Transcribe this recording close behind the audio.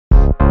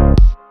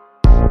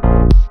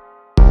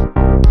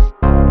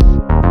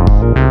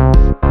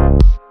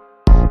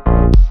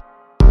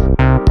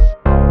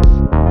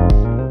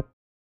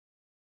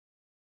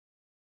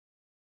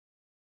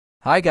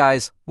Hi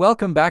guys,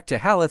 welcome back to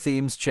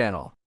Halothemes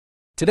channel.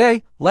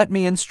 Today, let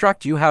me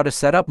instruct you how to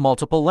set up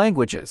multiple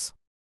languages.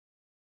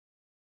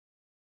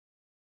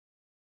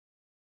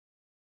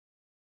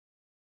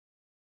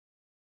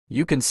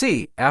 You can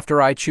see,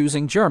 after I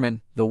choosing German,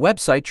 the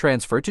website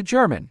transferred to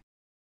German.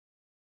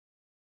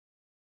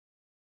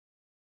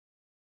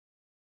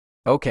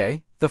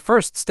 Okay, the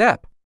first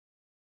step.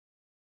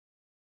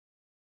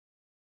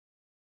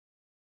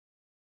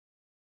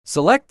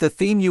 Select the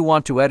theme you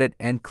want to edit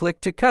and click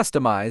to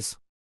customize.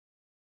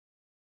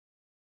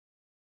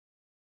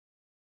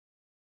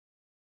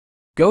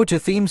 Go to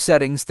Theme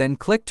Settings, then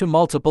click to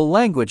Multiple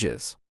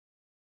Languages.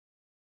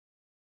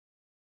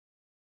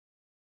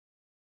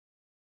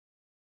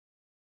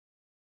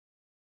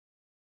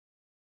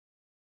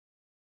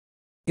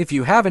 If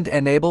you haven't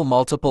enabled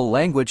multiple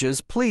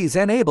languages, please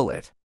enable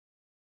it.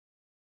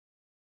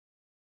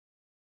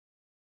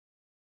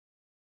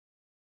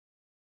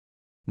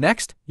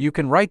 Next, you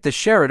can write the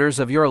characters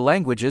of your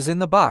languages in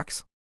the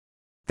box.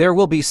 There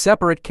will be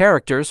separate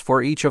characters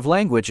for each of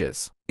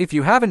languages. If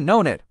you haven't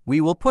known it, we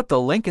will put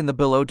the link in the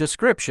below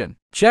description.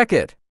 Check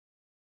it.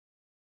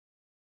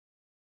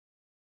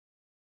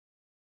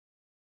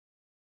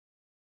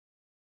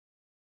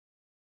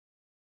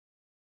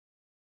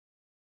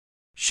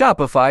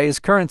 Shopify is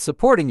current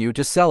supporting you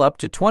to sell up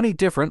to 20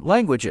 different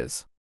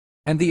languages.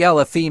 And the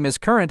Ella theme is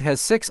current has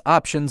 6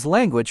 options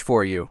language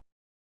for you.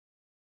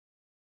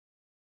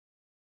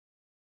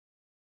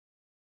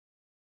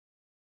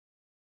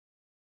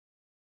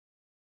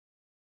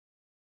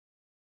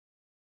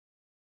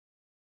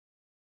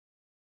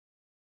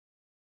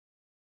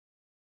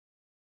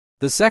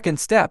 The second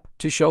step,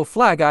 to show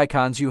flag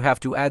icons you have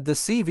to add the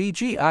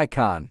CVG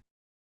icon.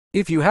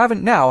 If you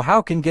haven't now,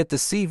 how can get the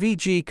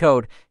CVG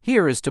code?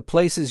 Here is to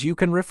places you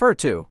can refer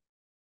to.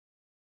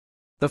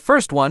 The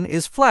first one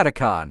is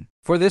Flaticon.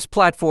 For this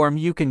platform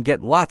you can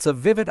get lots of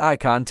vivid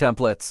icon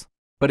templates.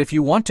 But if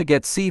you want to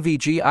get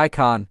CVG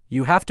icon,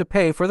 you have to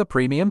pay for the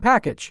premium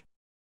package.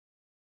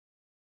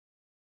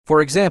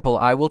 For example,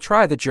 I will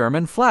try the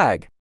German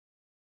flag.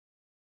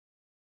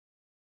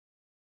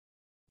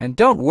 And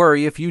don't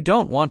worry if you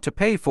don't want to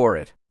pay for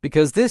it,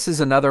 because this is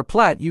another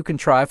plat you can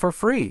try for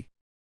free.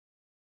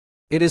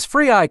 It is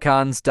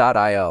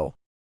freeicons.io.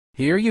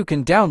 Here you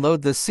can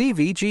download the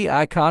CVG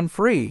icon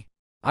free.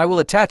 I will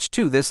attach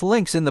to this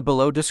links in the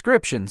below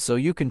description so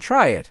you can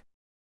try it.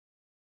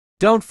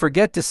 Don't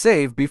forget to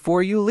save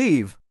before you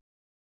leave.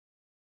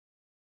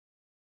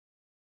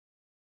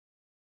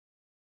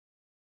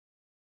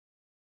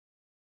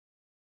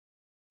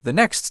 The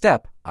next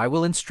step, I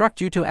will instruct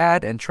you to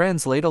add and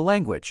translate a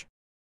language.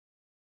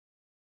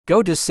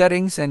 Go to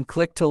Settings and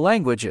click to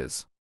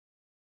Languages.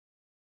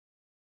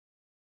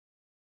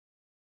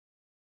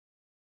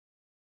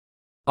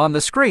 On the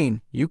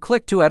screen, you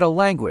click to add a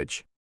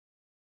language.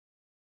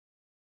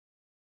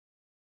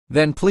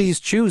 Then please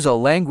choose a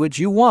language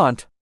you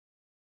want.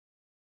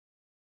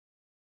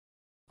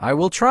 I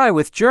will try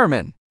with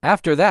German.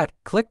 After that,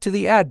 click to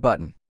the Add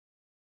button.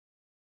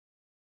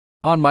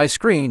 On my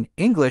screen,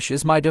 English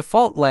is my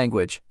default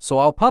language, so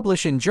I'll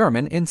publish in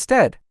German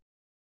instead.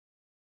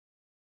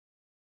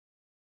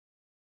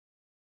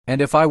 And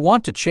if I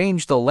want to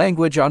change the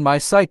language on my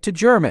site to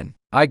German,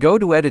 I go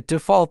to Edit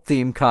Default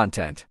Theme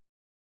Content.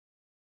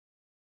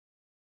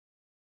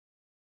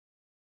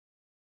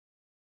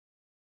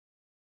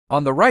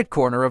 On the right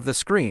corner of the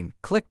screen,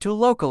 click to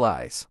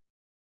Localize.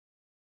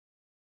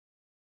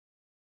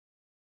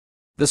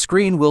 The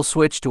screen will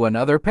switch to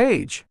another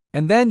page,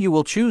 and then you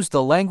will choose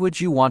the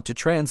language you want to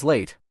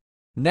translate.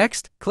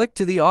 Next, click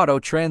to the Auto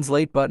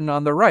Translate button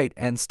on the right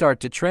and start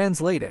to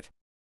translate it.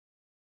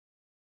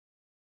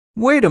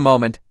 Wait a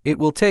moment, it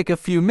will take a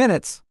few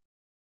minutes.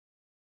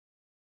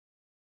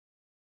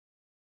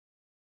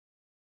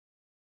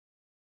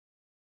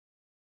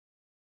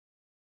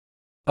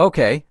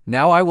 Okay,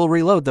 now I will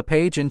reload the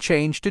page and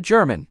change to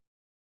German.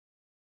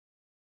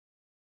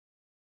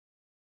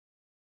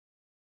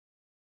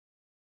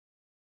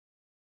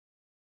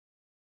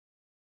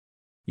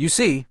 You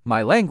see,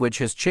 my language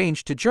has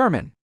changed to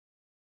German.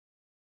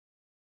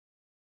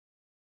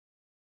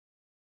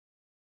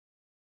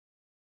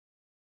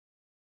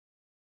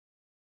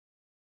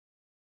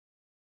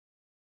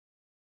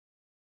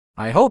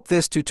 I hope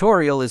this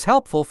tutorial is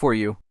helpful for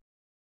you.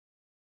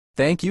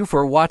 Thank you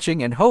for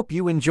watching and hope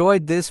you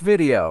enjoyed this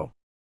video.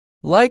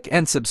 Like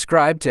and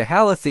subscribe to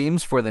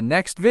Halothemes for the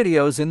next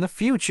videos in the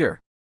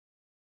future.